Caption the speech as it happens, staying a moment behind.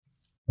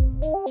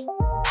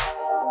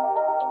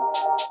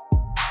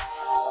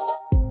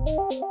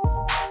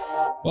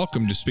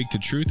Welcome to Speak the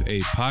Truth, a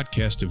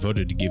podcast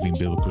devoted to giving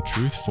biblical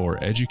truth for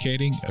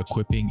educating,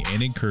 equipping,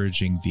 and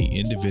encouraging the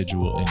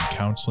individual in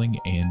counseling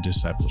and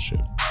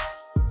discipleship.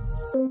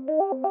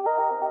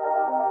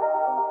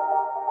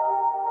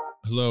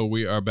 Hello,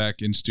 we are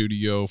back in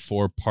studio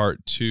for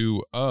part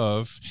 2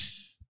 of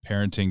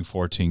Parenting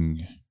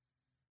 14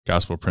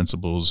 Gospel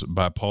Principles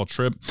by Paul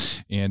Tripp.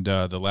 And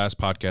the last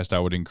podcast, I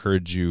would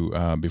encourage you,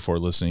 before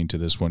listening to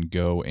this one,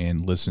 go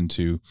and listen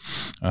to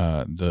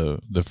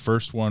the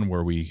first one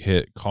where we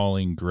hit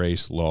calling,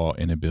 grace, law,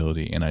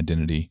 inability, and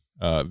identity.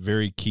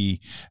 Very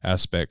key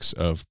aspects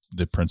of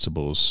the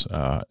principles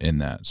in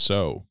that.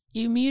 So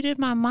you muted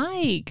my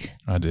mic.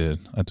 I did.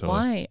 I totally.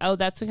 Why? Oh,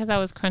 that's because I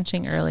was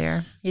crunching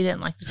earlier. You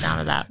didn't like the sound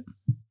of that.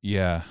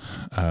 Yeah.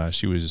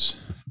 She was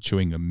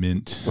chewing a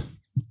mint.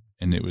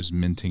 And it was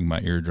minting my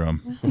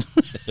eardrum.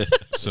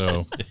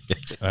 So,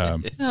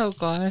 oh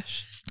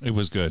gosh, it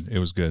was good. It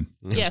was good.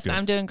 Yes,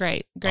 I'm doing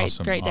great. Great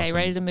day. Awesome.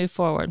 Ready to move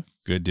forward.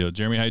 Good deal.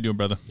 Jeremy, how you doing,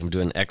 brother? I'm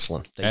doing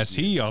excellent. Thank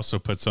you. He also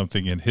put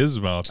something in his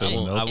mouth. I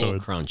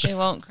won't crunch. It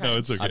won't crunch. No,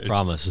 it's okay. I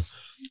promise.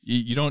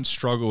 You don't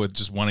struggle with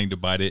just wanting to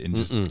bite it and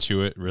just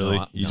chew it, really?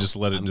 No, you just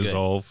let it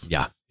dissolve? Good.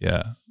 Yeah.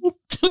 Yeah.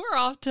 We're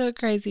off to a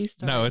crazy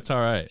start. No, it's all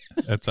right.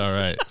 It's all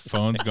right.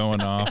 Phone's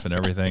going off and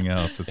everything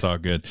else. It's all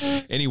good.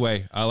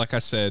 Anyway, like I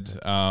said,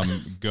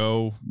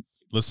 go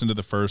listen to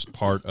the first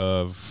part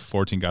of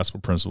 14 Gospel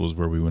Principles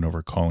where we went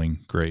over calling,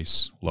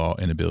 grace, law,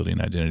 inability,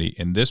 and identity.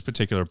 In this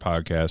particular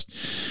podcast,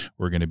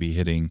 we're going to be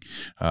hitting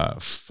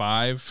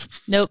 5.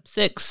 Nope,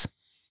 6.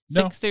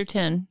 No. 6 through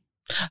 10.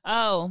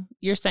 Oh,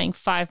 you're saying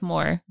 5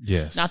 more.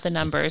 Yes. Not the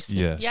numbers.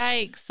 Yes.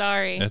 Yikes,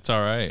 sorry. It's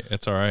all right.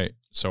 It's all right.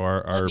 So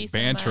our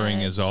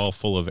bantering is all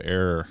full of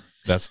error.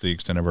 That's the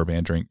extent of our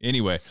bantering.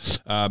 Anyway,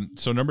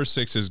 so number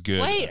 6 is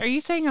good. Wait, are you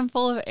saying I'm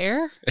full of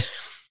air?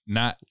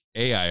 Not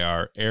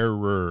AIR,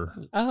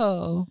 error.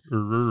 Oh.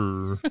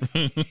 Error.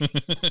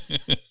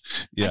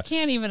 Yeah. I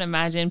can't even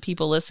imagine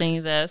people listening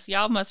to this.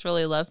 Y'all must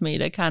really love me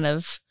to kind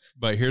of...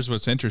 But here's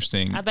what's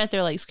interesting. I bet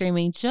they're like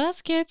screaming,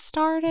 just get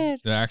started.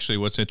 Actually,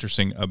 what's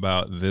interesting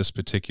about this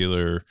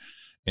particular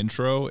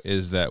intro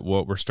is that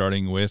what we're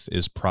starting with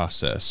is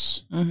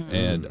process. Mm-hmm.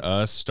 And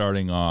us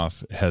starting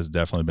off has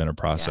definitely been a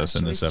process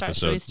in this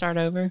episode. Should we start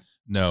over?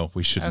 No,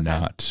 we should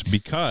not.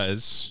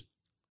 Because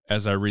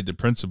as I read the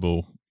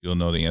principle, you'll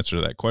know the answer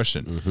to that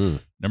question. Mm-hmm.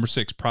 Number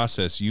 6,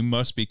 process. You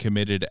must be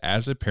committed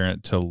as a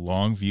parent to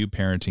long view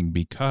parenting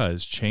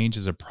because change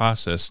is a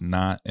process,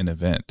 not an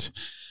event.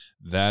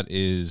 That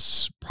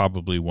is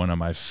probably one of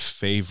my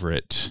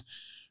favorite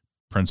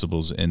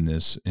principles in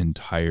this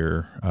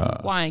entire...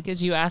 Why?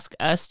 Because you ask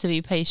us to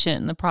be patient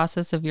in the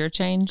process of your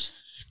change?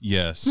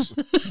 Yes.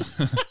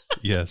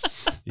 Yes.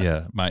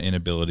 Yeah. My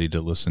inability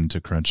to listen to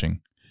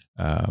crunching.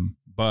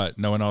 But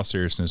no, in all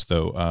seriousness,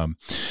 though,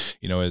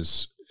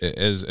 as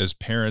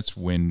parents,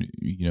 when,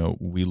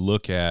 we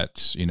look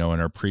at, in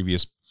our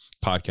previous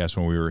podcast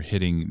when we were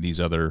hitting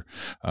these other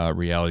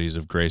realities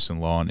of grace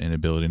and law and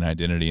inability and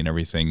identity and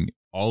everything,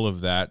 all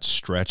of that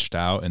stretched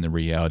out in the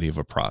reality of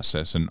a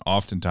process. And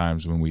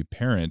oftentimes when we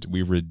parent,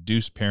 we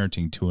reduce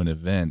parenting to an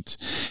event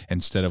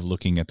instead of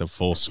looking at the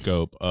full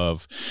scope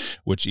of,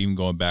 which even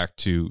going back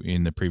to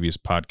in the previous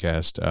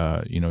podcast,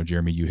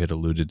 Jeremy, you had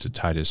alluded to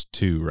Titus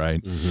 2,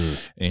 right? Mm-hmm.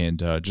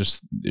 And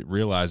just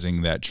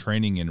realizing that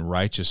training in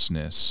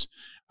righteousness,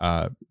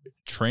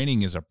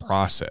 training is a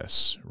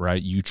process,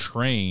 right? You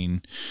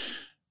train,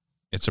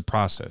 it's a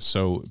process.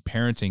 So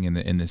parenting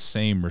in the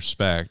same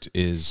respect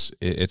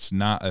it's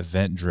not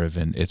event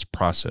driven, it's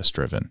process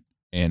driven,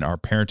 and our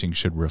parenting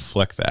should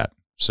reflect that.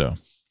 So,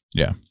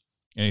 yeah.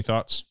 Any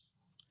thoughts?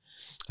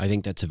 I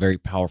think that's a very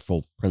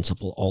powerful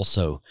principle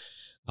also,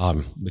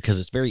 because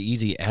it's very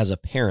easy as a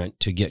parent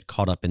to get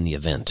caught up in the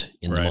event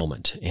in the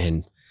moment.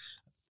 And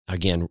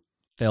again,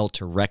 fail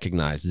to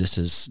recognize this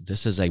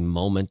is a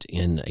moment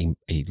in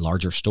a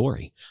larger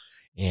story.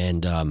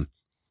 And,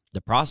 the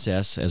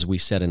process, as we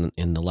said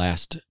in the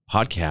last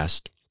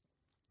podcast,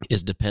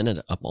 is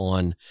dependent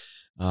upon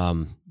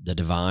the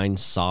divine,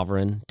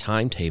 sovereign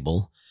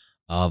timetable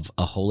of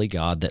a holy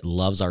God that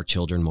loves our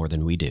children more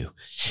than we do.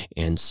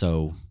 And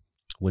so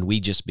when we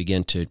just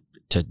begin to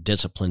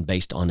discipline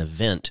based on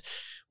event,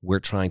 we're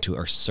trying to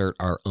assert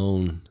our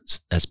own,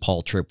 as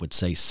Paul Tripp would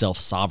say,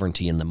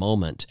 self-sovereignty in the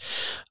moment.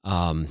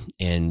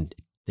 And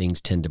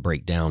things tend to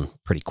break down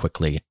pretty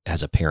quickly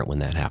as a parent when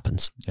that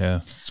happens.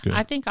 Yeah, it's good.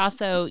 I think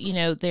also,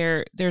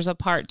 there's a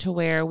part to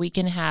where we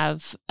can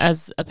have,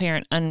 as a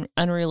parent,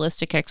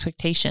 unrealistic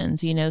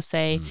expectations.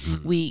 Say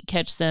we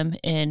catch them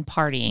in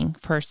partying,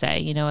 per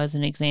se, as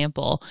an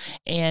example,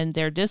 and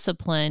they're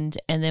disciplined,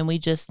 and then we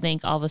just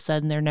think all of a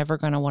sudden they're never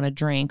going to want to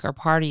drink or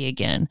party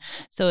again.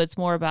 So it's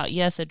more about,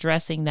 yes,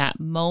 addressing that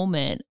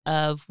moment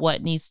of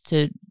what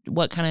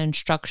kind of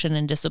instruction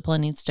and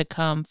discipline needs to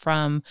come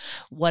from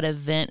what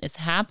event is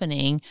happening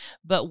happening,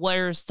 but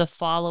where's the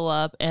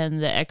follow-up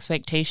and the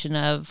expectation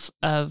of,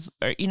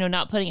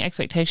 not putting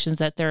expectations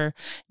that they're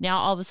now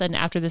all of a sudden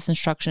after this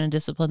instruction and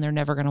discipline, they're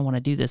never going to want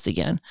to do this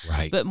again.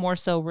 Right. But more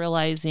so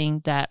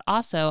realizing that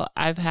also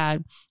I've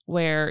had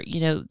where,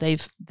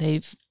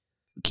 they've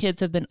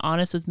kids have been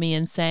honest with me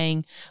and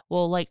saying,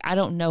 well, like, I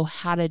don't know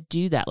how to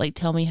do that. Like,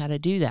 tell me how to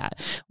do that.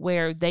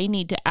 Where they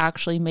need to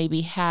actually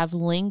maybe have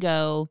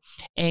lingo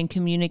and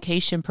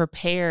communication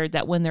prepared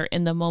that when they're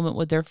in the moment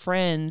with their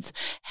friends,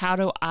 how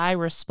do I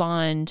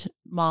respond,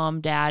 mom,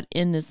 dad,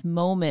 in this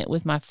moment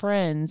with my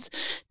friends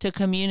to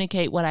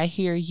communicate what I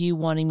hear you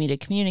wanting me to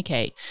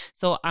communicate?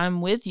 So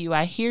I'm with you.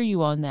 I hear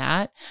you on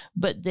that,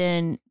 but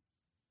then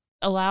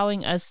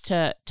allowing us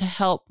to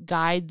help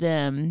guide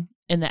them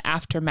in the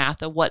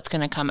aftermath of what's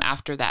going to come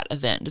after that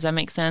event. Does that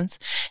make sense?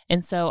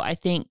 And so I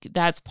think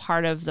that's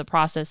part of the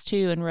process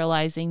too, and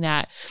realizing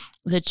that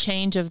the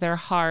change of their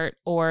heart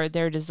or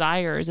their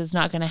desires is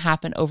not going to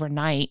happen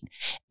overnight.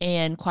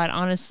 And quite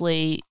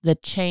honestly, the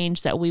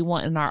change that we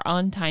want in our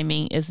own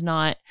timing is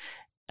not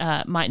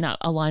might not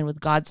align with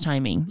God's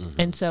timing.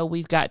 Mm-hmm. And so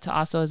we've got to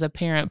also, as a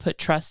parent, put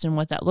trust in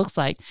what that looks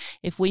like.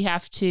 If we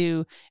have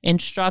to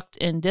instruct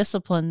and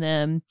discipline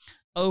them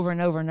over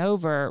and over and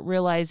over,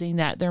 realizing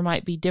that there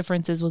might be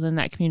differences within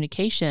that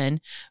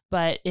communication,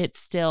 but it's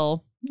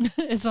still,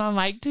 is my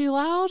mic too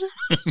loud?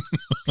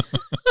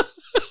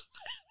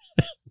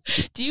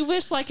 Do you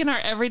wish, like, in our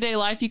everyday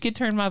life, you could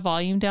turn my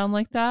volume down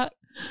like that?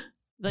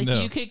 Like, no.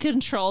 You could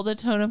control the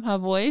tone of my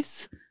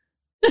voice?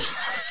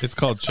 It's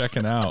called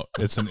checking out.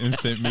 It's an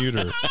instant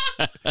muter.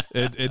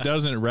 It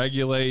doesn't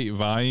regulate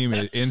volume.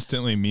 It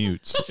instantly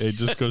mutes. It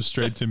just goes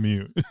straight to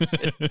mute.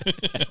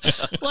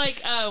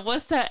 Like,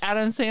 what's that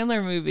Adam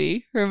Sandler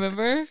movie?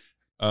 Remember?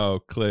 Oh,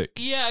 Click.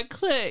 Yeah,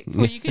 Click.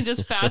 Where you can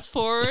just fast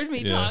forward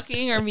me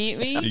talking or mute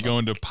me. You go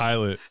into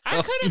pilot. I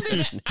was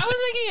making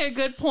a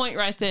good point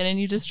right then, and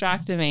you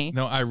distracted me.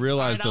 No, I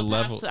realized the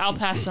level. I'll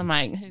pass the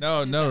mic.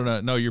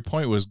 No. Your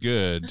point was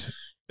good.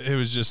 It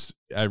was just,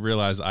 I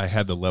realized I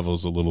had the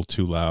levels a little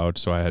too loud,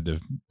 so I had to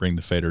bring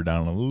the fader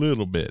down a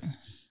little bit.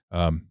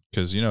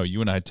 Because,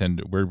 you and I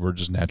we're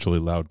just naturally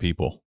loud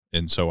people.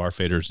 And so our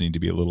faders need to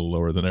be a little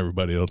lower than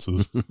everybody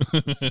else's.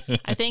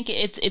 I think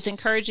it's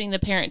encouraging the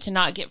parent to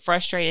not get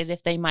frustrated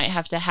if they might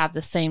have to have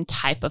the same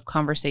type of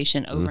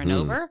conversation over and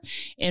over,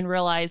 and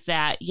realize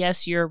that,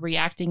 yes, you're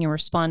reacting and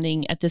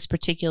responding at this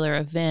particular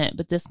event,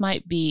 but this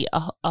might be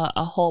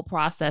a whole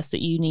process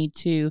that you need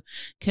to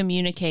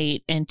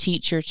communicate and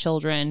teach your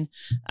children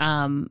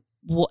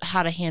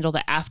how to handle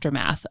the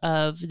aftermath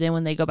of then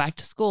when they go back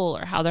to school,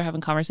 or how they're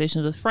having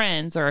conversations with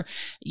friends, or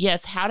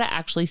how to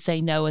actually say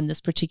no in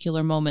this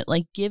particular moment,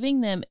 like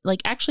giving them,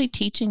 like actually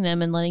teaching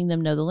them and letting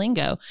them know the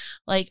lingo.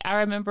 Like, I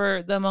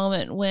remember the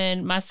moment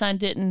when my son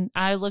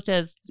I looked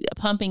at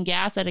pumping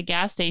gas at a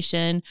gas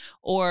station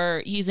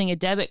or using a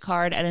debit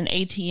card at an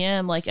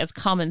ATM, like, as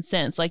common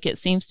sense. Like, it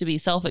seems to be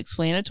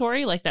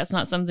self-explanatory. Like, that's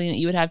not something that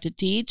you would have to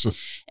teach.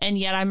 And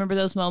yet I remember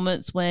those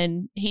moments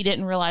when he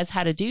didn't realize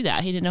how to do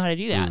that. He didn't know how to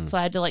do that. So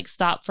I had to, like,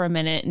 stop for a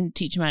minute and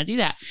teach him how to do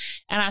that.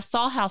 And I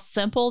saw how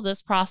simple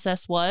this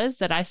process was,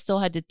 that I still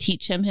had to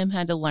teach him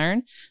how to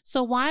learn.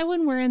 So why,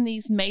 when we're in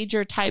these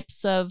major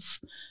types of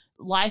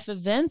life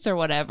events or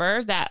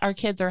whatever that our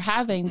kids are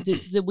having,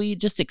 do we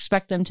just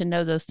expect them to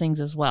know those things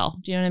as well?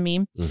 Do you know what I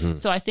mean? Mm-hmm.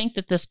 So I think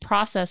that this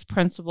process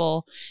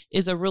principle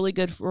is a really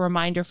good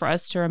reminder for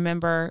us to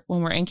remember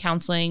when we're in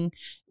counseling,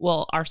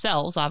 well,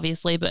 ourselves,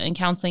 obviously, but in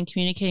counseling,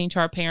 communicating to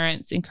our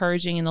parents,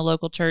 encouraging in the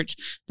local church,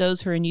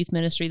 those who are in youth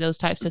ministry, those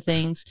types of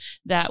things,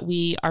 that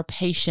we are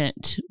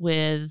patient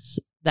with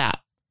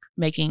that,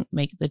 make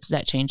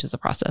that change as a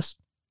process.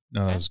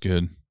 No, that's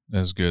good.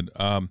 That's good.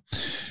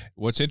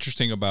 What's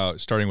interesting about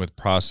starting with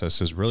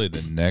process is really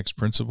the next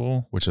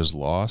principle, which is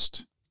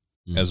lost.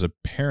 Mm-hmm. As a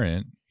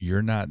parent,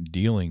 you're not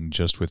dealing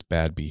just with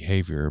bad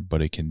behavior,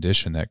 but a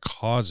condition that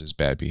causes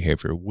bad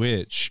behavior,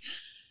 which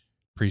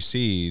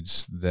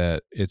precedes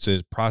that it's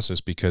a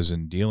process, because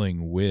in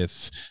dealing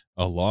with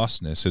a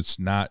lostness,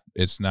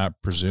 it's not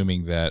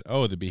presuming that,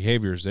 oh, the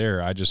behavior is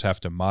there, I just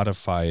have to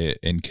modify it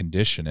and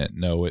condition it.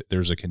 No,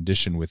 there's a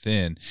condition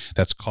within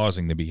that's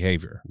causing the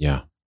behavior.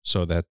 Yeah.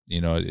 So that,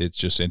 it's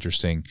just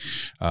interesting,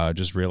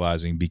 just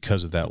realizing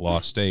because of that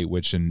lost state,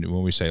 which,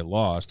 when we say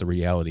lost, the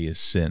reality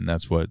is sin.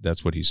 That's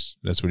what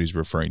he's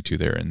referring to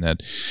there. And that,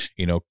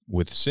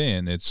 with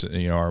sin, it's,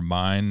 our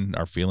mind,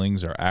 our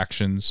feelings, our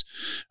actions,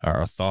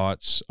 our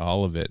thoughts,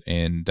 all of it.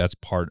 And that's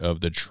part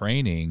of the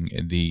training,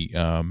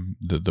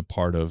 the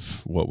part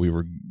of what we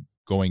were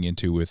going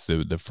into with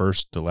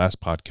the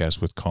last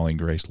podcast with Calling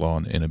Grace, Law,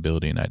 and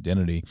Inability and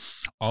Identity.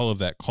 All of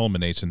that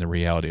culminates in the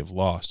reality of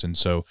lost. And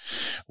so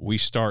we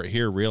start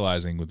here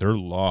realizing they're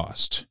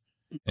lost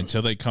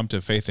until they come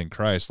to faith in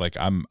Christ. Like,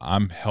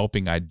 I'm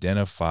helping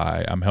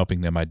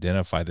them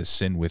identify the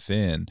sin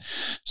within.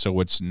 So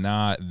it's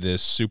not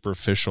this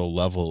superficial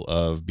level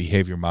of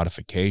behavior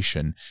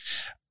modification.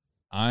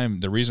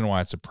 The reason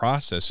why it's a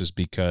process is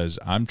because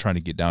I'm trying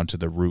to get down to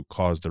the root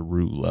cause, the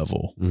root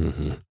level,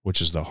 which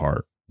is the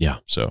heart. Yeah.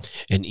 So,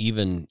 and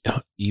even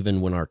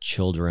when our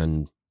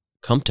children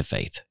come to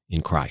faith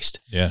in Christ.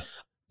 Yeah.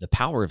 The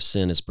power of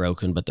sin is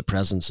broken, but the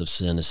presence of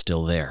sin is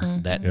still there.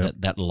 Mm-hmm.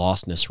 That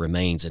lostness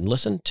remains. And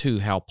listen to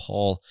how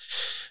Paul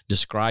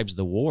describes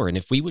the war. And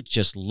if we would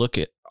just look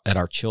at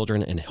our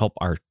children and help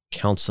our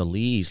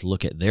counselees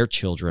look at their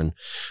children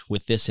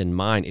with this in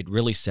mind, it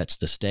really sets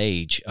the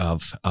stage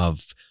of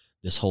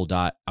this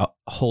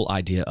whole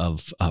idea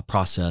of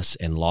process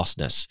and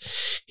lostness.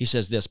 He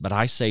says this, but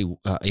I say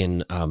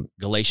in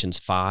Galatians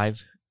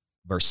 5,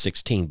 verse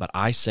 16, but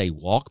I say,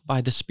 walk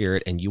by the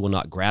Spirit, and you will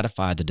not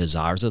gratify the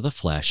desires of the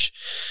flesh.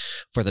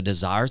 For the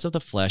desires of the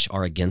flesh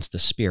are against the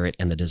Spirit,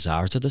 and the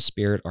desires of the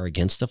Spirit are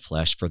against the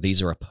flesh, for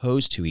these are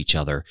opposed to each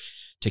other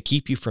to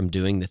keep you from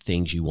doing the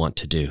things you want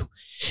to do.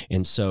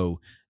 And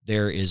so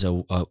there is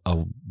a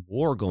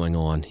war going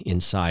on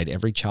inside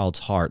every child's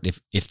heart.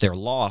 If they're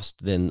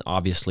lost, then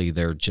obviously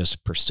they're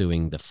just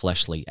pursuing the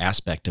fleshly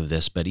aspect of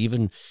this. But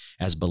even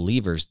as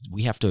believers,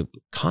 we have to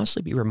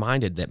constantly be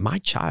reminded that my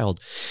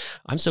child,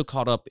 I'm so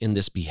caught up in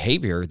this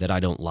behavior that I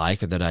don't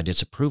like or that I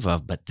disapprove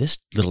of, but this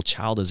little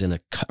child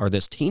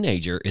this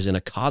teenager is in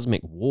a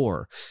cosmic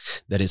war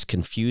that is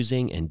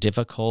confusing and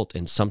difficult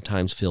and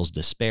sometimes feels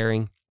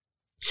despairing.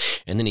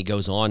 And then he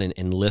goes on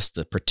and lists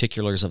the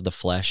particulars of the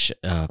flesh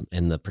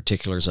and the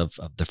particulars of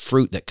the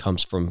fruit that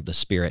comes from the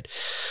Spirit.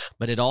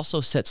 But it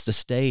also sets the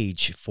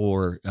stage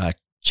for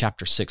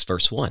chapter 6,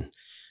 verse 1.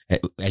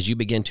 As you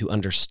begin to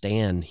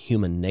understand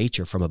human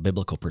nature from a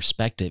biblical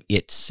perspective,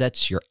 it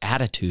sets your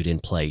attitude in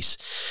place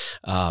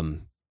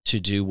to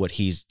do what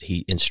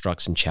he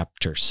instructs in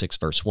chapter 6,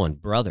 verse 1.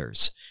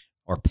 Brothers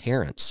or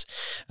parents,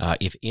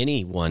 if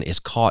anyone is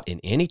caught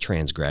in any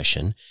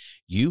transgression,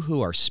 you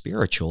who are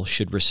spiritual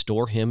should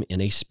restore him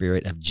in a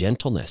spirit of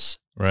gentleness.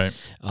 Right.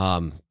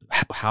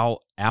 How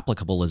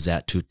applicable is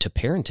that to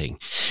parenting?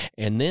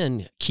 And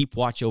then keep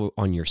watch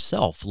on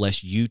yourself,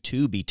 lest you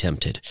too be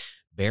tempted.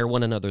 Bear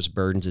one another's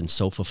burdens and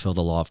so fulfill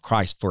the law of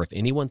Christ. For if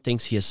anyone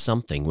thinks he is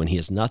something when he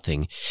is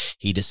nothing,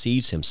 he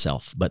deceives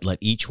himself. But let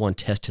each one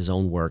test his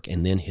own work,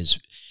 and then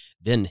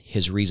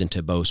his reason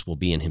to boast will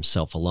be in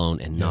himself alone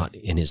and not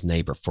in his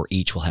neighbor, for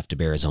each will have to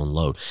bear his own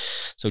load.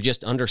 So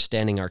just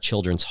understanding our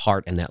children's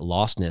heart and that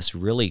lostness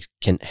really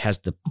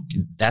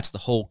that's the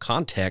whole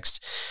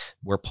context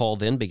where Paul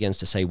then begins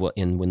to say, well,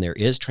 when there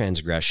is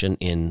transgression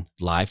in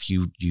life,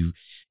 you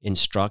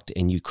instruct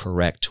and you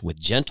correct with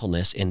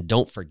gentleness, and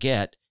don't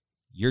forget,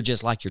 you're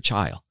just like your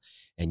child.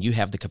 And you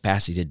have the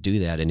capacity to do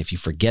that. And if you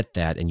forget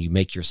that and you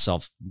make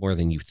yourself more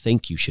than you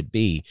think you should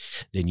be,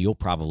 then you'll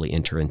probably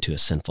enter into a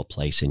sinful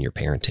place in your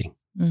parenting.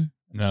 Mm.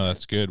 No,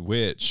 that's good.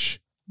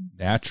 Which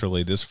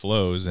naturally this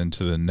flows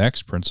into the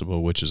next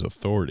principle, which is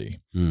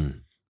authority. Mm.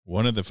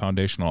 One of the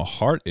foundational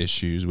heart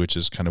issues, which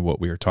is kind of what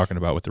we were talking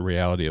about with the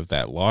reality of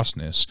that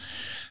lostness,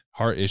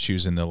 heart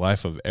issues in the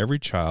life of every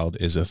child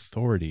is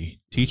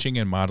authority. Teaching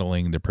and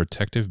modeling the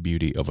protective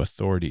beauty of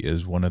authority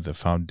is one of the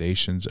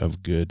foundations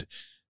of good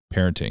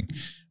parenting.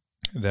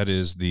 That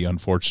is the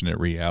unfortunate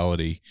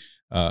reality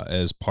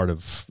as part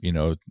of,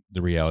 the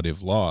reality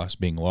of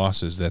being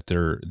lost is that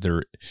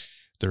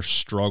their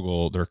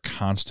struggle, their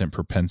constant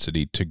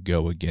propensity to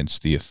go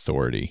against the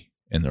authority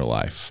in their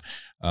life.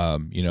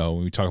 When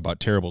we talk about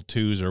terrible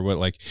twos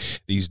or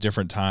these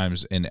different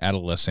times in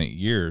adolescent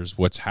years,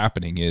 what's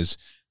happening is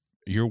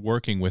you're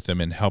working with them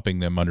and helping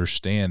them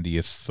understand the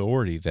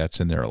authority that's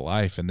in their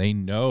life. And they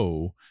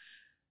know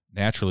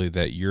naturally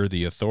that you're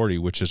the authority,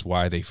 which is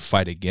why they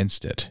fight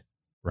against it,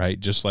 right?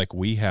 Just like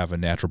we have a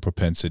natural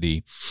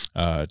propensity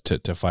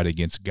to fight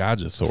against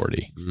God's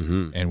authority.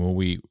 Mm-hmm.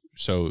 And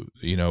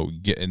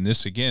and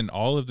this again,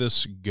 all of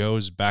this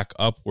goes back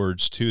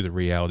upwards to the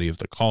reality of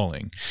the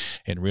calling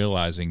and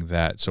realizing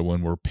that. So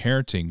when we're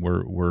parenting,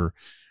 we're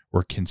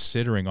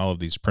considering all of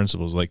these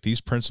principles. Like these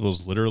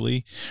principles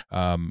literally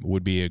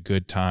would be a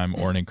good time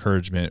or an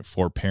encouragement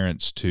for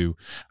parents to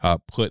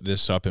put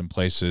this up in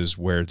places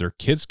where their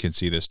kids can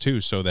see this too,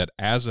 so that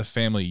as a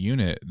family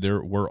unit,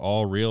 we're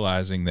all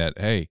realizing that,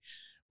 hey,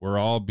 we're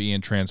all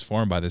being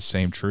transformed by the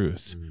same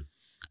truth. Mm-hmm.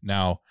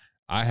 Now,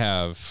 I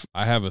have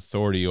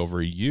authority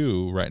over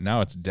you right now.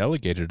 It's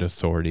delegated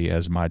authority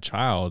as my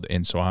child.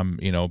 And so I'm,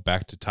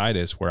 back to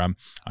Titus, where I'm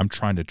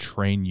trying to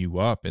train you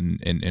up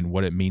in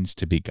what it means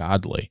to be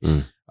godly.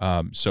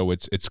 Mm. So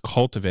it's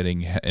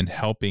cultivating and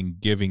helping,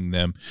 giving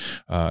them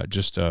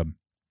just a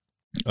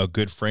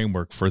good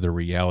framework for the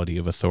reality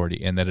of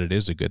authority, and that it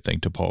is a good thing.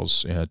 To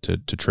Paul's to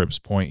Tripp's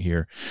point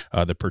here,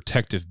 the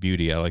protective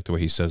beauty. I like the way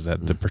he says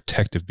that. The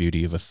protective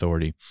beauty of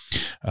authority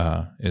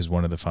is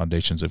one of the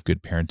foundations of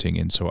good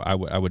parenting, and so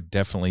I would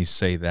definitely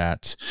say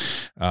that.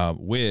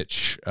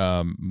 Which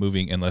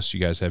moving, unless you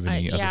guys have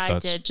any other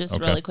thoughts. I did just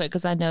really quick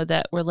because I know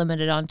that we're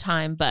limited on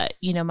time. But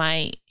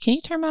can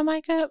you turn my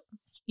mic up?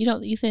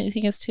 You think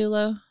it's too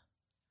low?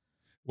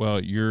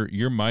 Well,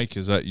 your mic,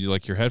 is that you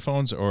like your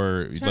headphones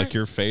or like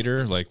your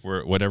fader, like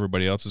what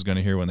everybody else is going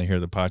to hear when they hear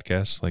the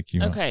podcast? Like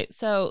you. Okay,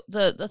 so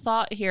the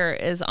thought here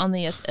is on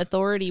the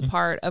authority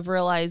part of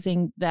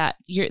realizing that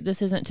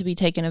this isn't to be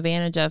taken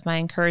advantage of. My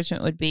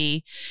encouragement would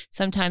be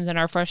sometimes in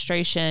our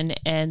frustration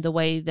and the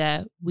way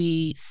that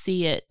we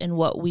see it and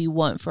what we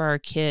want for our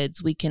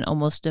kids, we can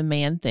almost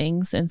demand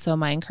things. And so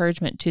my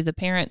encouragement to the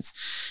parents,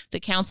 the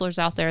counselors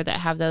out there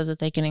that have those that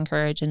they can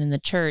encourage, and in the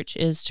church,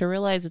 is to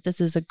realize that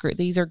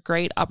these are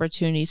great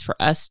opportunities for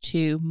us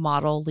to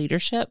model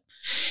leadership.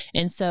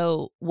 And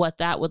so what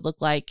that would look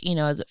like,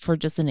 as for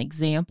just an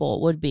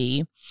example, would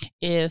be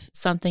if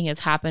something has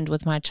happened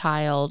with my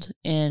child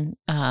and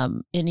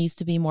it needs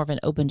to be more of an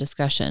open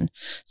discussion.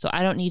 So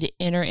I don't need to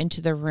enter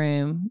into the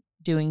room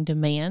doing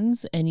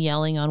demands and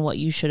yelling on what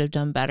you should have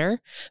done better,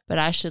 but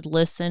I should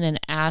listen and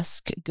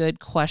ask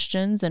good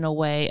questions in a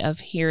way of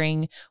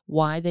hearing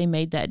why they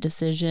made that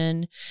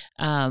decision.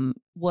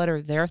 What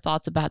are their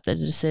thoughts about the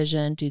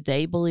decision? Do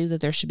they believe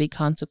that there should be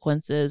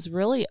consequences?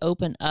 Really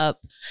open up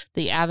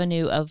the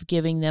avenue of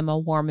giving them a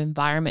warm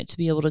environment to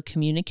be able to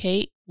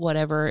communicate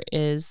whatever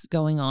is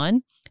going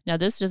on. Now,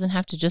 this doesn't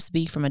have to just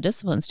be from a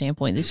discipline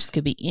standpoint. This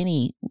could be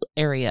any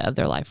area of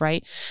their life,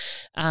 right?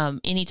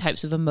 Any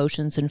types of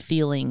emotions and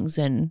feelings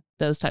and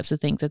those types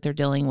of things that they're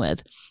dealing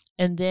with.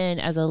 And then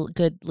as a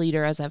good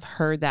leader, as I've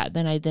heard that,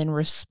 then I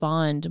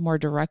respond more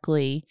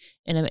directly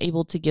and I'm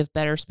able to give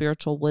better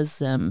spiritual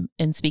wisdom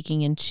in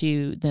speaking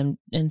into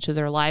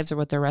their lives or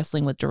what they're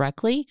wrestling with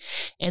directly.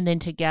 And then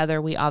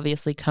together we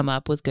obviously come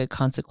up with good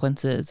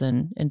consequences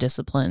and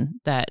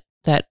discipline that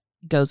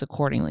goes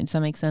accordingly. Does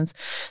that make sense?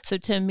 So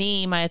to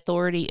me, my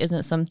authority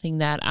isn't something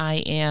that I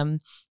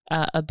am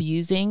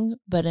abusing,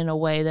 but in a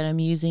way that I'm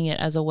using it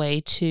as a way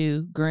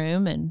to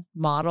groom and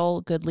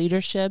model good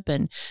leadership,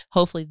 and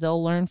hopefully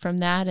they'll learn from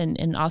that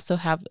and also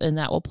and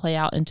that will play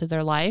out into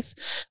their life,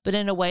 but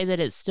in a way that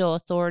it's still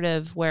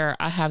authoritative where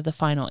I have the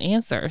final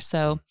answer.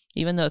 So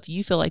even though if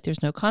you feel like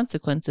there's no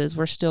consequences,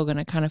 we're still going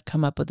to kind of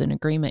come up with an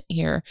agreement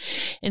here.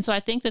 And so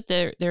I think that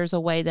there's a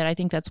way that I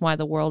think that's why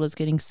the world is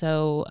getting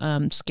so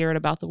scared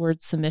about the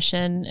word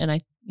submission.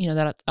 And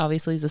that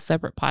obviously is a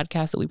separate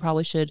podcast that we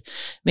probably should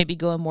maybe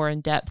go more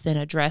in depth in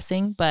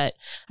addressing. But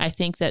I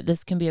think that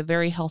this can be a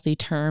very healthy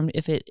term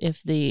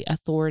if the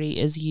authority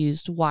is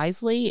used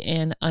wisely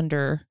and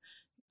under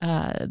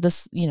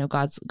this,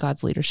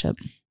 God's leadership.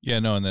 Yeah,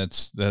 no, and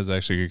that's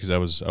actually good,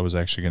 because I was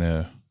actually going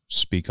to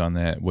speak on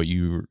that, what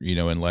you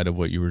in light of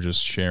what you were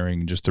just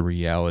sharing, just the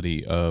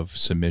reality of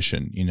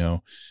submission.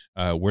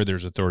 Where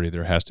there's authority,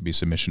 there has to be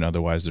submission.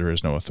 Otherwise, there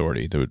is no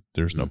authority.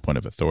 There's no point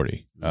of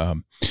authority.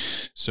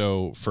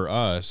 So for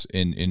us,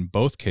 in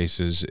both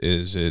cases,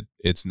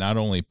 it's not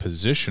only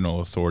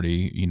positional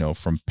authority,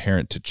 from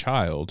parent to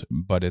child,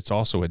 but it's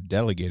also a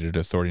delegated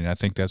authority. And I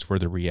think that's where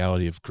the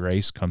reality of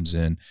grace comes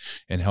in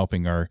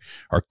helping our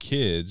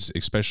kids,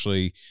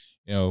 especially,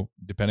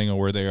 depending on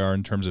where they are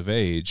in terms of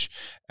age,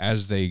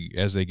 as they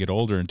get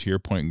older, and to your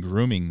point,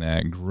 grooming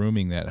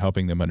that,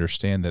 helping them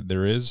understand that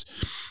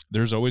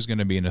there's always going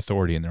to be an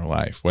authority in their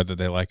life, whether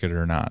they like it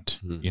or not.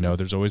 Mm-hmm.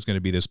 There's always going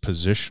to be this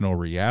positional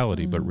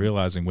reality, but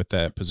realizing with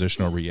that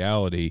positional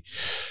reality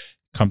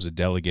comes a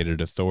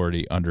delegated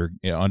authority under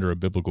a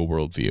biblical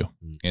worldview,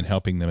 and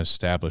helping them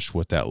establish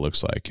what that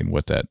looks like and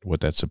what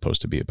that's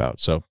supposed to be about.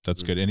 So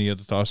that's good. Any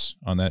other thoughts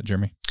on that,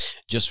 Jeremy?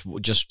 Just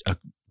a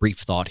brief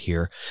thought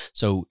here.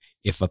 So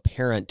if a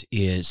parent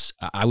is,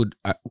 I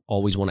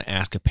always want to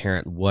ask a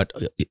parent, what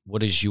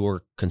is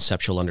your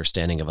conceptual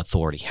understanding of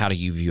authority? How do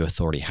you view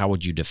authority? How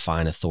would you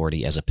define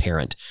authority as a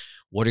parent?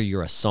 What are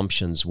your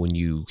assumptions when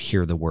you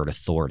hear the word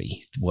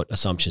authority? What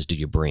assumptions do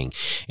you bring?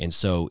 And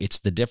so it's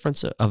the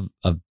difference of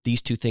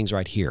these two things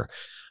right here.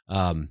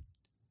 A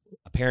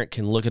parent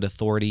can look at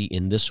authority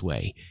in this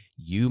way: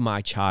 you,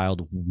 my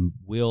child,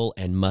 will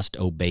and must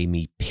obey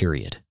me,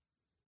 period.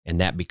 And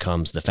that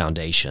becomes the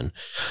foundation.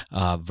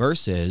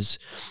 Versus,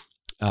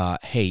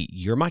 hey,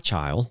 you're my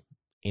child,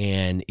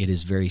 and it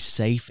is very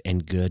safe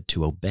and good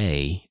to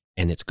obey,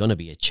 and it's going to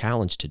be a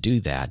challenge to do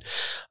that.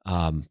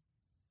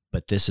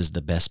 But this is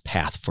the best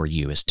path for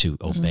you, is to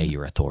obey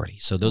your authority.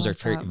 So those are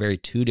very, very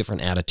two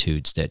different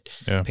attitudes that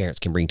parents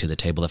can bring to the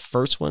table. The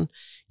first one,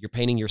 you're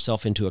painting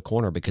yourself into a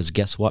corner, because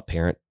guess what,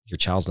 parent? Your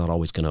child's not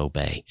always going to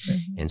obey.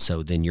 Mm-hmm. And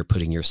so then you're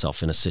putting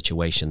yourself in a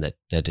situation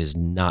that is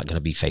not going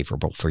to be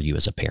favorable for you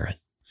as a parent.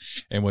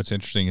 And what's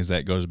interesting is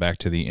that goes back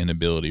to the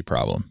inability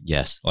problem.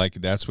 Yes. Like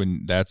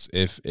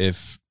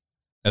if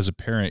as a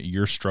parent,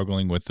 you're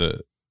struggling with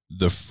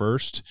the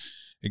first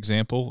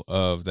example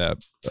of that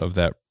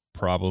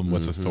problem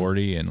with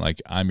authority, and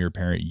like, I'm your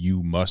parent,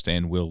 you must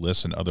and will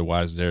listen,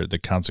 otherwise the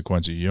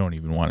consequences, you don't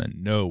even want to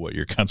know what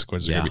your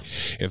consequences are going to be.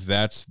 If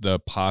that's the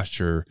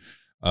posture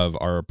of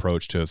our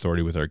approach to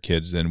authority with our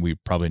kids, then we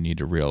probably need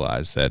to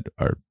realize that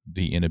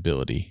the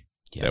inability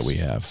that we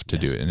have to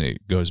do it, and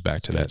it goes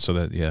back to that. So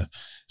that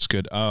it's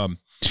good.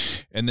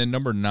 And then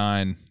number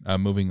 9,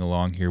 moving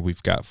along here,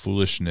 we've got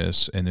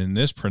foolishness. And in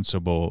this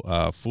principle,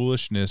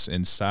 foolishness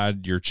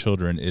inside your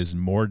children is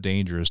more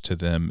dangerous to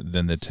them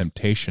than the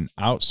temptation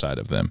outside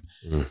of them.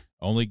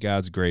 Only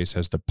God's grace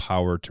has the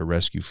power to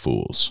rescue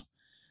fools.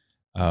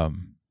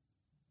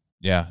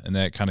 Yeah, and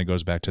that kind of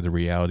goes back to the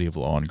reality of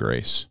law and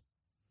grace.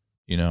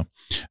 The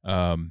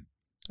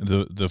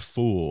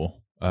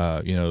fool,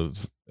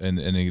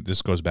 and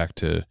this goes back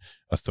to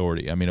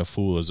authority. I mean, a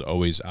fool is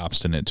always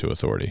obstinate to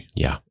authority.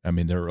 Yeah. I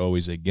mean, they're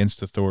always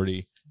against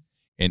authority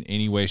in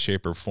any way,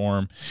 shape, or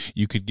form.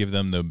 You could give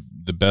them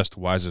the best,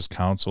 wisest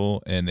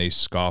counsel, and they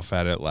scoff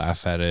at it,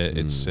 laugh at it.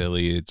 It's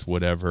silly. It's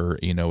whatever.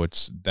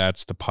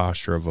 That's the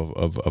posture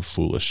of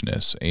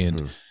foolishness.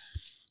 And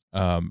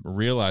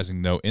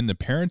realizing, though, in the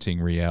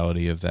parenting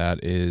reality of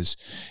that is,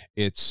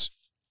 it's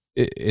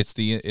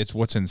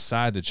what's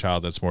inside the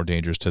child that's more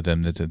dangerous to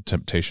them than the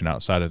temptation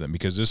outside of them.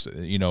 Because this,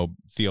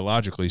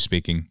 theologically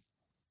speaking,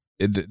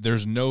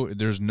 there's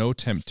no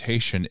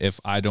temptation if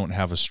I don't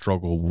have a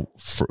struggle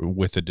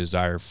with a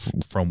desire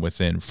from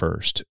within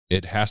first.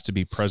 It has to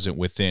be present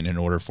within in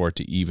order for it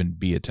to even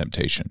be a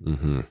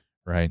temptation.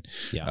 Right?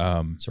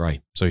 Yeah, that's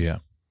right. So yeah,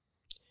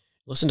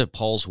 listen to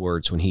Paul's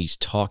words when he's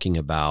talking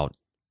about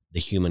the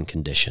human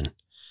condition,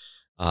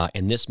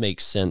 and this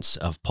makes sense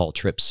of Paul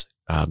Tripp's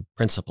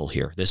principle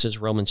here. This is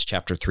Romans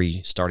chapter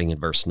 3, starting in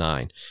verse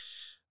 9.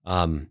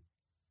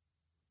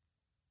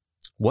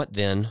 What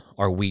then?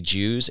 Are we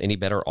Jews any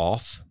better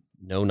off?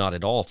 No, not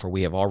at all, for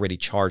we have already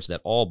charged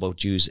that all, both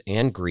Jews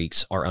and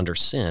Greeks, are under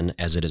sin,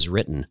 as it is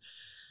written.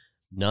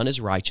 None is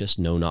righteous,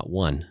 no, not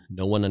one.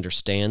 No one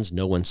understands,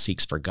 no one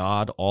seeks for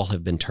God. All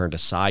have been turned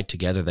aside,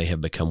 together they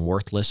have become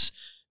worthless.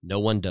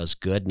 No one does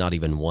good, not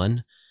even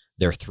one.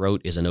 Their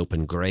throat is an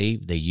open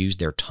grave. They use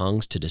their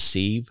tongues to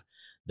deceive.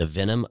 The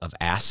venom of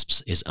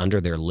asps is under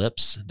their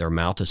lips. Their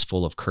mouth is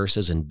full of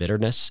curses and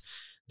bitterness.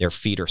 Their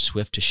feet are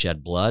swift to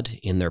shed blood.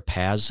 In their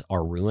paths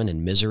are ruin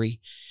and misery.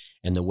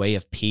 And the way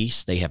of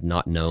peace they have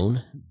not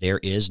known. There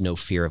is no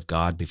fear of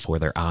God before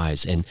their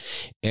eyes. And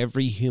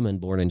every human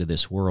born into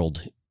this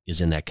world is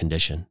in that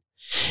condition.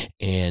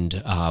 And,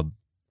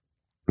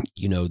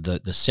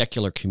 the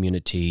secular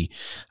community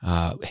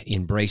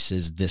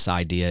embraces this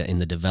idea in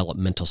the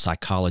developmental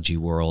psychology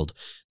world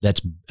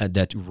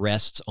that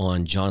rests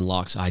on John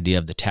Locke's idea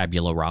of the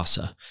tabula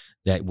rasa,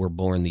 that we're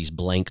born these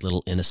blank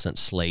little innocent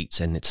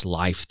slates, and it's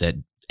life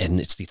and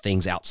it's the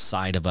things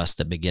outside of us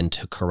that begin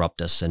to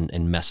corrupt us and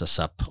mess us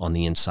up on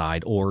the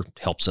inside, or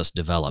helps us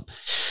develop.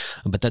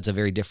 But that's a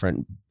very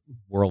different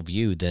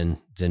worldview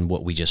than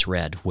what we just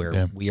read,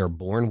 where we are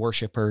born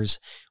worshipers,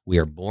 we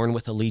are born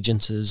with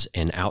allegiances,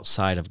 and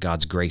outside of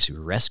God's grace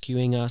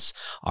rescuing us,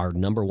 our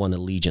number one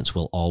allegiance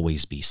will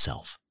always be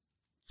self.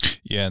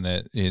 Yeah, and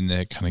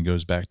that kind of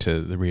goes back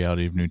to the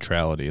reality of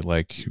neutrality,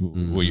 like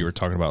what you were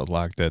talking about with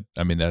Locke.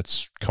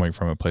 That's coming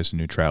from a place of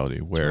neutrality,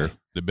 where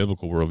the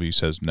biblical worldview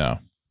says no.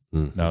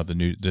 No,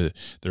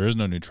 there is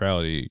no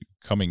neutrality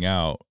coming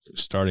out,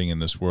 starting in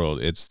this world.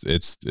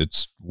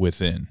 It's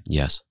within.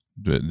 Yes.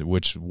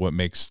 What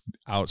makes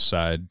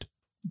outside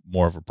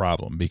more of a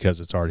problem, because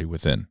it's already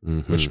within,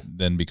 which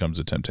then becomes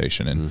a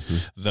temptation, and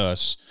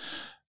thus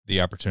the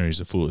opportunities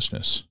of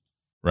foolishness.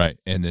 Right.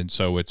 And then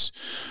so it's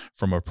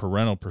from a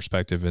parental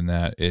perspective, in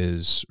that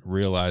is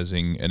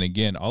realizing, and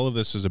again, all of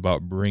this is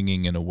about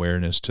bringing an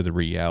awareness to the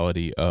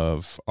reality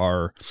of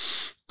our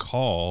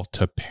call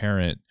to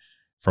parent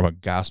from a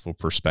gospel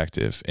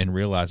perspective, and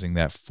realizing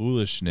that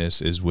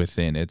foolishness is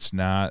within. It's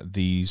not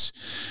the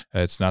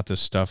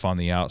stuff on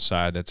the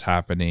outside that's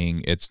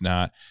happening. It's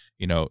not,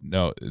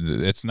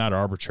 it's not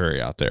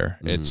arbitrary out there.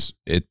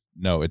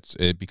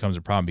 It becomes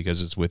a problem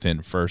because it's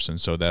within first. And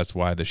so that's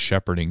why the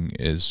shepherding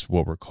is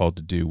what we're called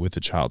to do with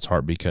the child's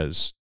heart,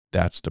 because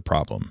that's the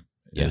problem.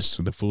 Yes.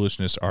 The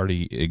foolishness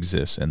already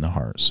exists in the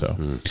heart.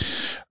 So,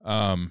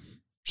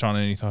 Sean,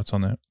 any thoughts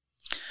on that?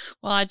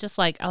 Well, I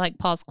like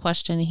Paul's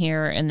question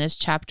here in this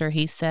chapter.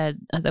 He said,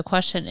 the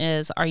question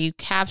is, are you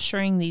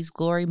capturing these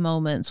glory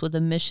moments with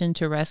a mission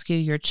to rescue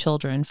your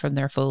children from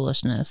their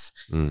foolishness?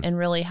 And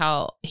really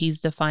how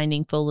he's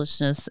defining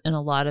foolishness in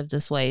a lot of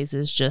this ways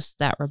is just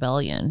that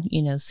rebellion,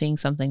 seeing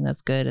something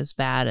that's good as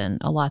bad, and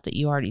a lot that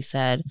you already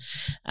said.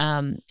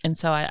 And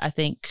so I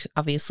think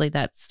obviously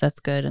that's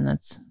good, and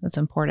that's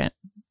important.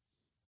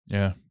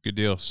 Yeah, good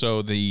deal.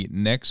 So the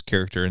next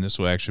character, and this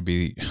will actually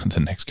be the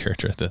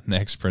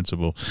next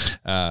principle,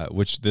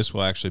 which this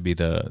will actually be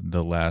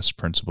the last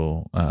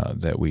principle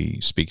that we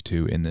speak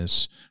to in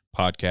this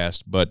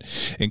podcast. But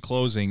in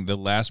closing, the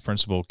last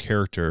principle,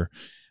 character,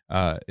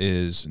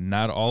 is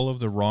not all of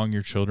the wrong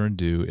your children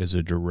do is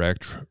a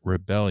direct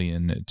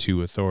rebellion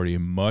to authority.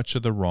 Much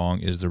of the wrong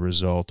is the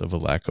result of a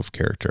lack of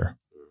character.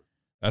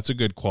 That's a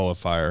good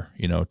qualifier,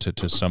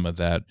 to some of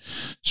that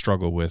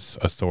struggle with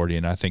authority.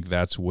 And I think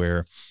that's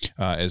where,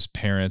 as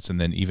parents,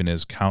 and then even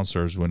as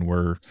counselors, when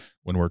we're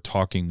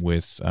talking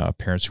with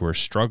parents who are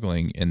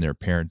struggling in their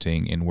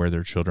parenting and where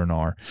their children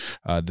are,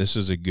 this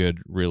is a good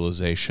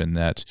realization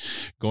that,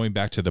 going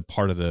back to the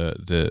part of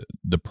the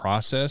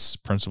process,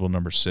 principle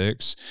number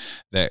 6,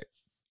 that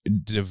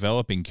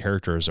developing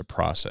character is a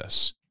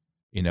process.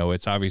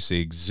 it's obviously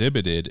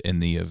exhibited in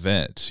the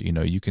event.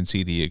 You can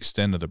see the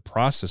extent of the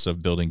process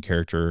of building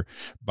character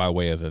by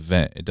way of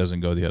event. It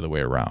doesn't go the other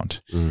way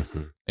around.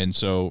 Mm-hmm. And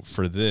so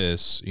for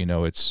this,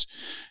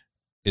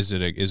 is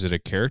it a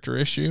character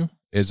issue?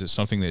 Is it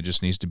something that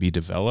just needs to be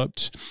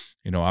developed?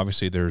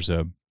 Obviously there's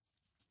the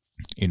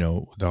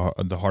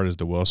heart is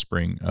the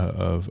wellspring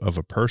of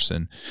a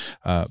person.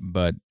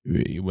 But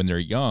when they're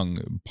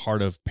young,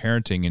 part of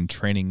parenting and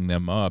training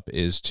them up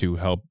is to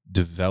help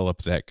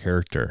develop that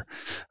character.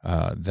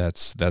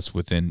 That's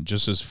within,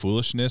 just as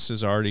foolishness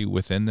is already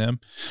within them.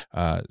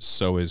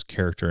 So is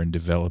character and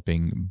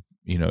developing.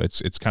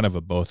 It's kind of a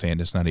both and.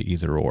 It's not an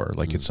either or.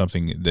 Like it's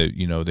something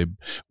that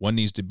one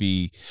needs to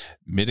be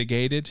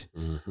mitigated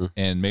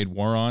and made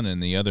war on,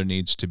 and the other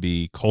needs to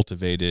be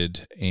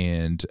cultivated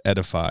and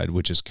edified,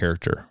 which is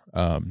character.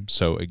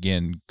 So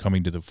again,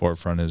 coming to the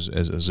forefront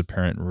as a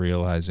parent,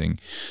 realizing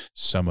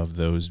some of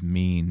those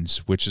means,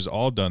 which is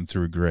all done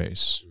through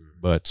grace,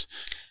 but.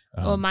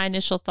 Well, my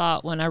initial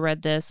thought when I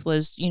read this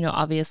was,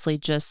 obviously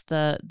just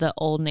the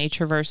old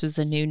nature versus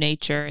the new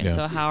nature. And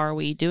so how are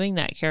we doing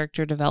that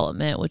character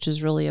development, which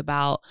is really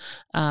about,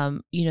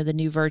 the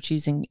new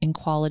virtues and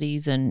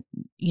qualities and,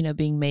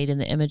 being made in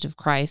the image of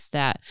Christ.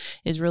 That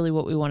is really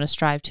what we want to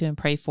strive to and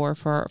pray for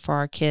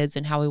our kids,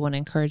 and how we want to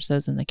encourage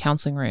those in the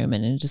counseling room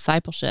and in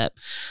discipleship.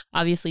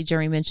 Obviously,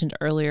 Jeremy mentioned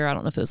earlier, I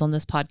don't know if it was on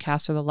this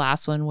podcast or the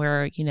last one,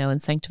 where, in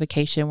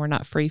sanctification, we're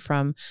not free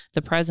from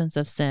the presence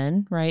of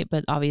sin, right?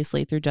 But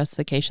obviously through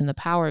justification, the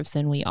power of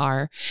sin, we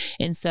are.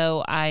 And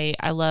so I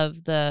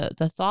love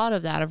the thought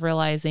of that, of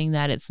realizing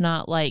that it's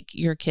not like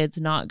your kid's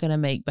not going to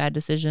make bad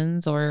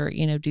decisions or,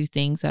 do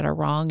things that are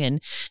wrong. And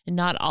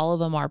not all of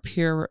them are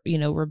pure,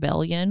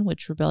 rebellion,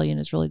 which rebellion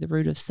is really the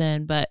root of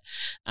sin. But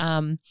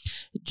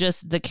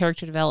just the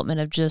character development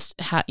of just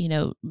how,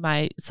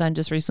 my son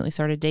just recently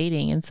started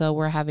dating. And so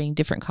we're having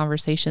different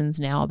conversations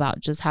now about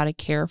just how to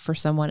care for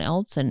someone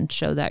else and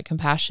show that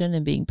compassion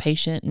and being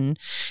patient and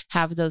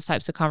have those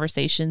types of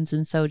conversations.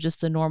 And so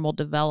just the normal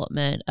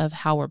development of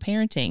how we're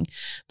parenting.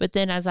 But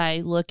then as I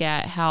look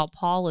at how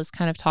Paul is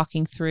kind of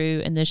talking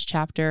through in this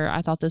chapter,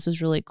 I thought this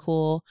was really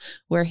cool,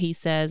 where he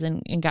says,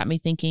 and got me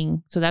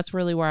thinking, so that's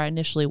really where I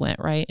initially went,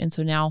 right? And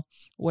so now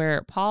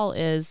where Paul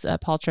is,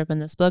 Paul Tripp in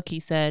this book, he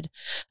said,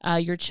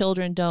 your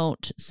children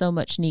don't so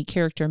much need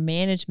character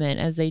management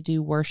as they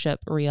do worship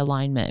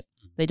realignment.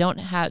 They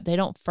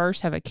don't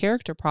first have a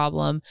character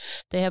problem.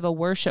 They have a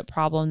worship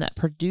problem that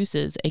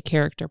produces a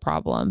character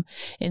problem.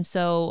 And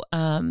so,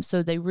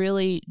 so they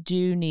really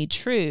do need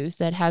truth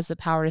that has the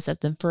power to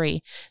set them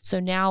free. So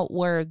now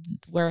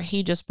where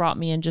he just brought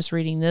me in, just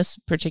reading this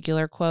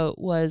particular quote,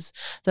 was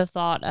the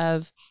thought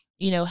of,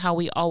 how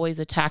we always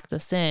attack the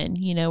sin,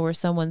 where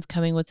someone's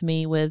coming with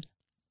me with,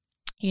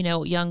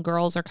 young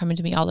girls are coming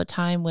to me all the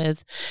time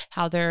with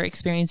how they're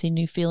experiencing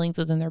new feelings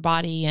within their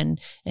body and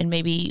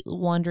maybe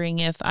wondering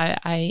if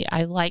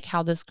I like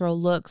how this girl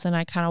looks and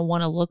I kind of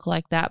want to look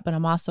like that, but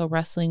I'm also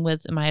wrestling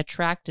with, am I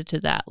attracted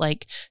to that,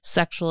 like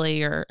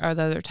sexually or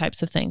the other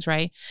types of things,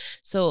 right?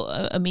 So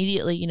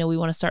immediately, we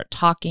want to start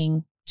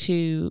talking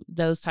to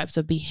those types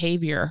of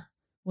behavior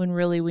when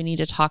really we need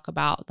to talk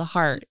about the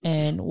heart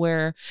and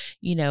where,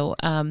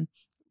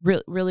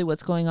 really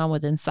what's going on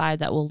with inside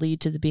that will lead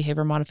to the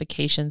behavior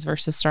modifications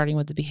versus starting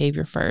with the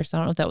behavior first. I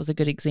don't know if that was a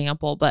good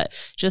example, but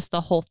just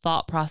the whole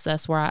thought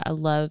process where I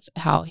love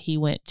how he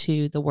went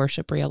to the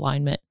worship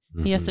realignment.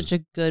 Mm-hmm. He has such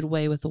a good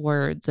way with the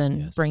words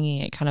and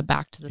bringing it kind of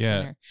back to the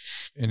center.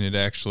 And it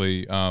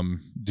actually,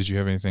 did you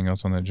have anything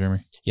else on that,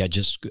 Jeremy? Yeah,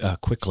 just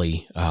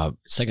quickly,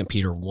 2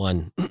 Peter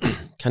 1,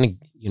 kind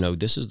of,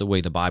 this is the way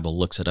the Bible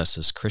looks at us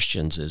as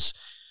Christians is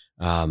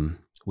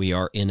we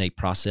are in a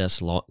process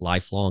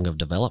lifelong of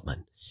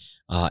development.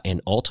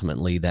 And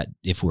ultimately, that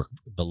if we're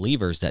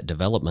believers, that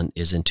development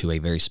is into a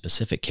very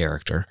specific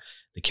character,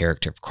 the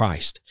character of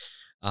Christ.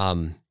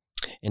 And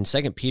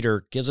 2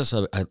 Peter gives us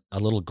a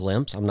little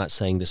glimpse. I'm not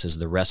saying this is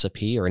the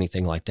recipe or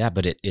anything like that,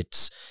 but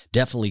it's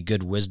definitely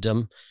good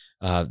wisdom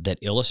that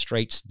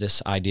illustrates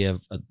this idea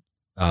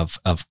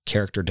of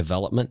character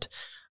development.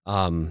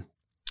 And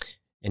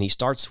he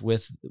starts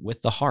with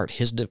the heart.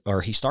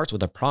 He starts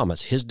with a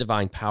promise. His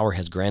divine power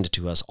has granted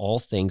to us all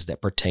things that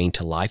pertain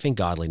to life and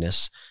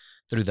godliness,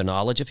 through the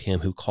knowledge of him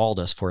who called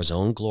us for his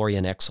own glory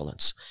and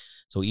excellence.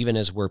 So even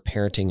as we're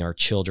parenting our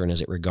children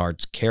as it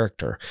regards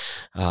character,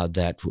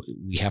 that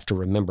we have to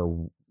remember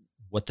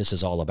what this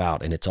is all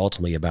about. And it's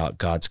ultimately about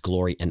God's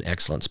glory and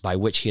excellence, by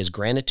which he has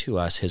granted to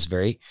us his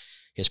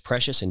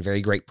precious and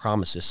very great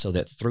promises, so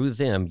that through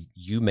them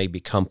you may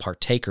become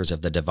partakers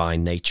of the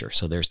divine nature.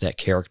 So there's that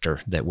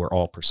character that we're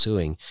all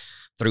pursuing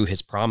through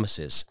his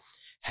promises,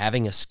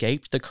 having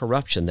escaped the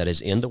corruption that is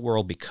in the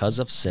world because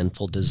of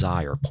sinful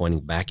desire,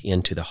 pointing back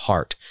into the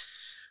heart.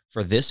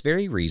 For this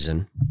very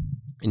reason,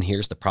 and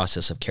here's the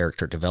process of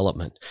character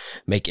development,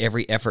 make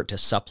every effort to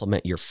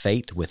supplement your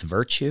faith with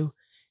virtue,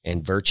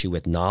 and virtue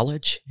with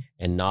knowledge,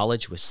 and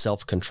knowledge with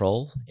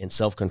self-control. And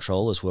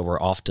self-control is where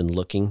we're often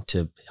looking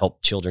to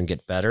help children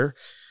get better.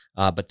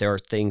 But there are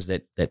things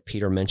that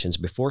Peter mentions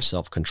before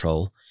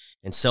self-control.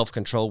 and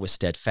self-control with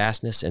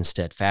steadfastness, and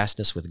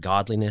steadfastness with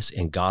godliness,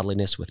 and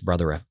godliness with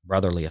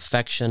brotherly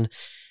affection,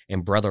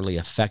 and brotherly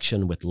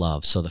affection with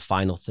love. So the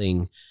final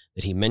thing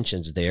that he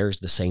mentions there is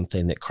the same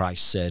thing that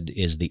Christ said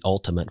is the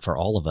ultimate for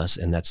all of us,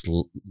 and that's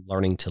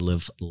learning to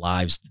live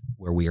lives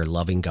where we are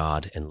loving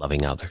God and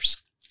loving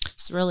others.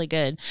 It's really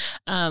good.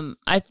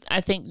 I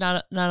think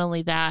not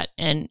only that,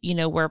 and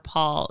where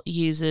Paul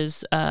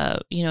uses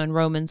in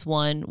Romans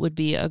 1 would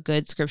be a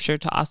good scripture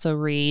to also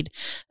read.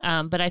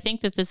 But I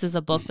think that this is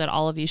a book that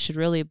all of you should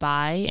really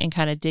buy and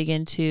kind of dig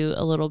into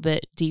a little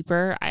bit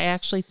deeper. I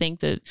actually think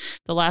that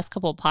the last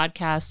couple of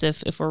podcasts,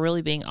 if we're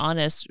really being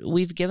honest,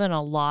 we've given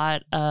a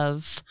lot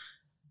of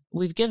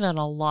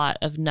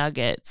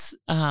nuggets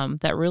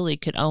that really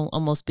could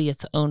almost be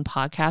its own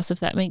podcast, if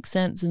that makes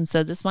sense. And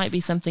so this might be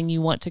something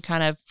you want to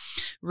kind of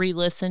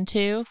re-listen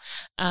to.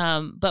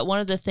 But one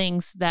of the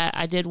things that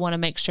I did want to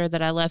make sure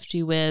that I left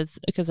you with,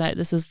 because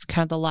this is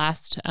kind of the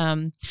last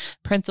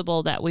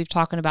principle that we've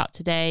talking about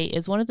today,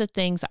 is one of the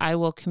things I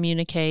will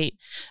communicate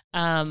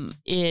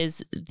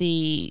is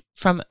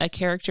from a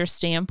character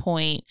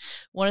standpoint,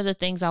 one of the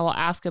things I will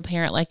ask a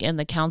parent, like in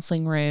the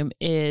counseling room,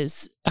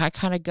 is I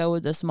kind of go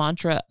with this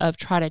mantra of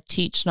try to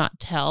teach, not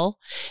tell.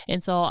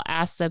 And so I'll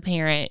ask the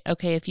parent,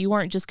 okay, if you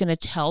weren't just going to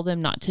tell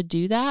them not to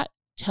do that,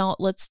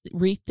 let's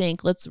rethink,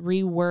 let's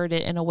reword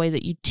it in a way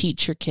that you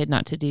teach your kid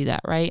not to do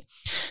that, right?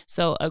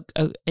 So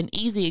an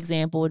easy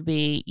example would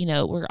be,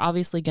 we're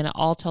obviously going to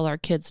all tell our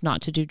kids not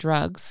to do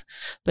drugs,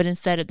 but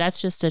instead that's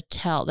just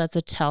that's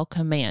a tell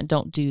command,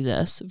 don't do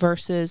this,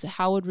 versus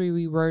how would we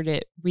reword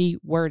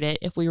it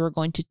if we were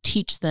going to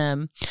teach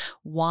them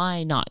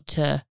why not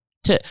to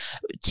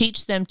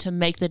teach them to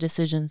make the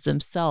decisions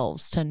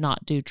themselves to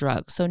not do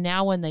drugs. So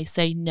now when they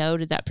say no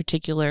to that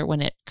particular,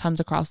 when it comes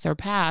across their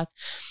path,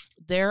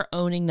 they're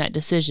owning that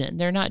decision.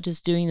 They're not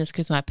just doing this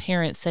because my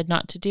parents said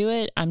not to do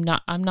it. I'm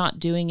not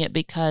doing it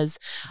because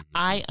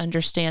I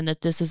understand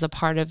that this is a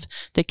part of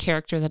the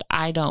character that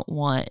I don't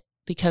want,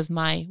 because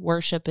my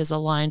worship is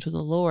aligned with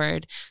the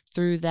Lord.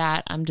 Through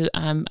that,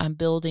 I'm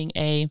building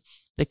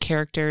the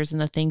characters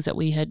and the things that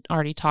we had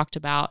already talked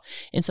about.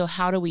 And so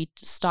how do we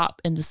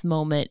stop in this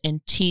moment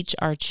and teach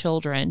our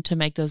children to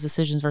make those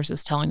decisions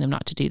versus telling them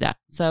not to do that?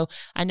 So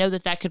I know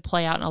that could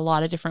play out in a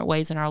lot of different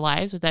ways in our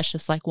lives, but that's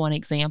just like one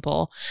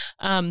example.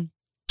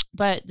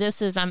 But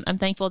this is, I'm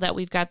thankful that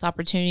we've got the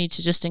opportunity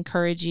to just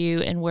encourage you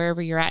and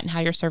wherever you're at and how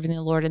you're serving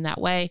the Lord in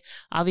that way.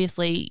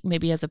 Obviously,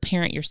 maybe as a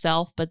parent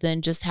yourself, but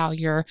then just how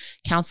you're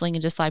counseling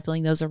and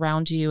discipling those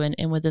around you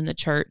and within the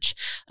church.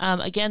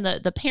 Again,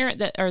 the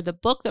parent or the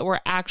book that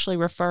we're actually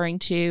referring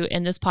to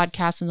in this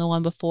podcast and the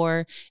one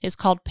before is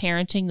called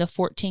Parenting: The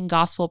 14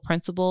 Gospel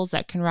Principles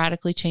That Can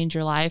Radically Change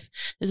Your Life.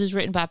 This is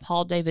written by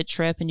Paul David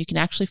Tripp, and you can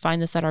actually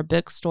find this at our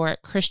bookstore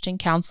at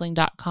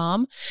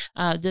christiancounseling.com.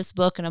 This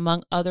book, and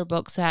among other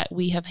books that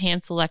we have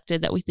hand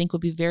selected that we think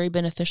would be very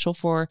beneficial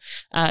for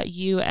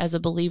you as a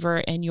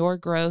believer and your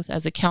growth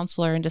as a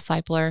counselor and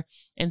discipler.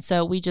 And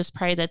so we just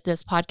pray that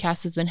this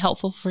podcast has been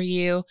helpful for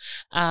you.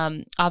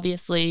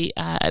 Obviously,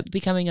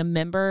 becoming a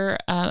member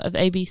of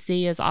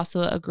ABC is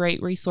also a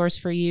great resource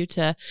for you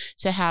to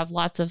have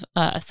lots of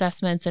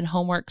assessments and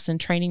homeworks and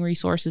training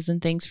resources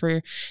and things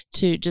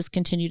to just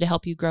continue to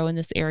help you grow in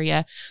this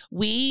area.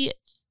 We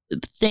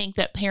think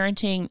that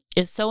parenting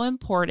is so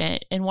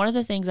important. And one of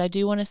the things I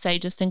do want to say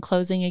just in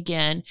closing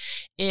again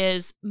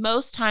is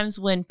most times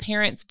when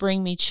parents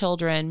bring me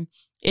children,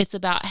 it's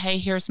about, hey,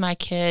 here's my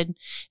kid,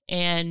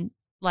 and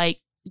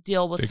like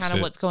deal with kind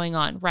of what's going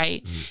on,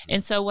 right? Mm-hmm.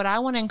 And so what I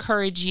want to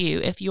encourage you,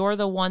 if you're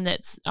the one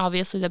that's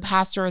obviously the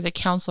pastor or the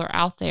counselor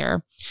out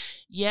there,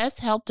 yes,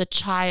 help the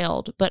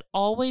child, but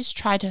always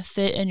try to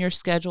fit in your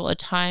schedule a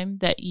time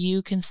that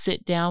you can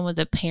sit down with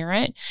a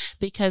parent,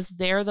 because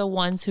they're the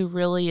ones who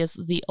really is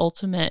the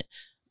ultimate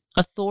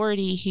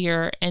authority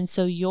here. And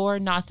so you're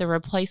not the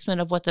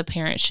replacement of what the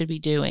parent should be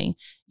doing.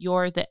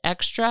 You're the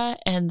extra,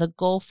 and the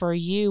goal for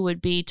you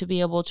would be to be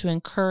able to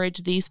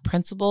encourage these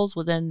principles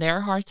within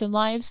their hearts and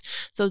lives,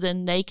 so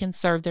then they can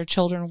serve their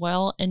children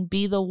well and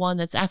be the one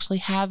that's actually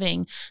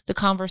having the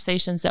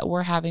conversations that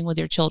we're having with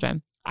your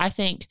children. I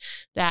think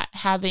that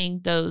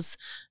having those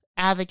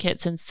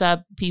advocates and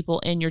sub people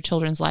in your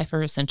children's life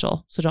are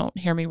essential. So don't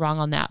hear me wrong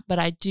on that. But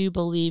I do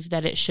believe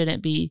that it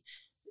shouldn't be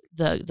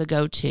the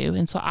go-to.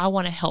 And so I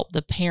want to help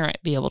the parent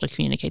be able to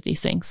communicate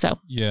these things. So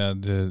yeah,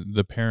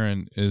 the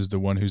parent is the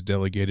one who's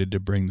delegated to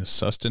bring the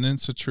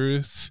sustenance of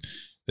truth.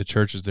 The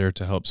church is there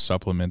to help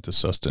supplement the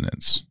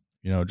sustenance.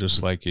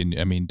 Just like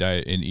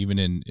diet, and even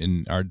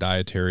in our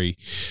dietary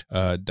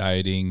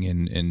dieting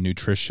and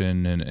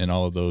nutrition and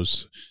all of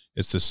those,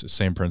 it's the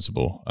same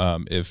principle.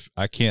 If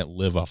I can't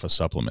live off of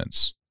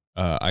supplements,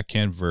 I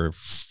can for a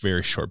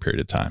very short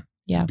period of time.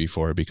 Yeah.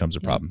 Before it becomes a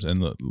problem. Yeah.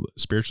 And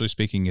spiritually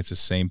speaking, it's the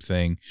same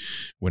thing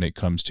when it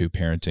comes to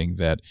parenting,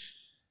 that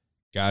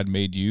God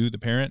made you the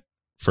parent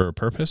for a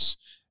purpose.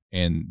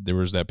 And there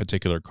was that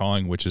particular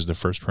calling, which is the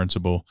first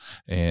principle.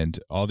 And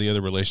all the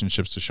other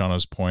relationships, to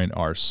Shauna's point,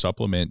 are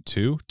supplement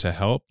to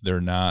help. They're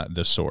not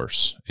the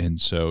source.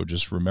 And so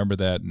just remember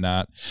that,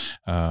 not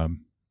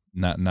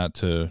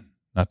to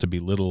not to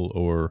belittle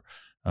or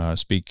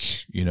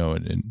speak,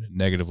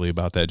 negatively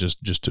about that.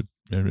 Just to,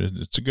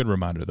 it's a good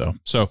reminder though.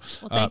 So,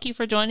 well, thank you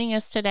for joining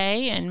us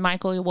today. And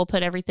Michael, we'll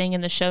put everything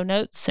in the show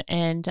notes.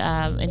 And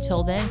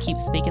until then, keep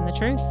speaking the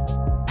truth.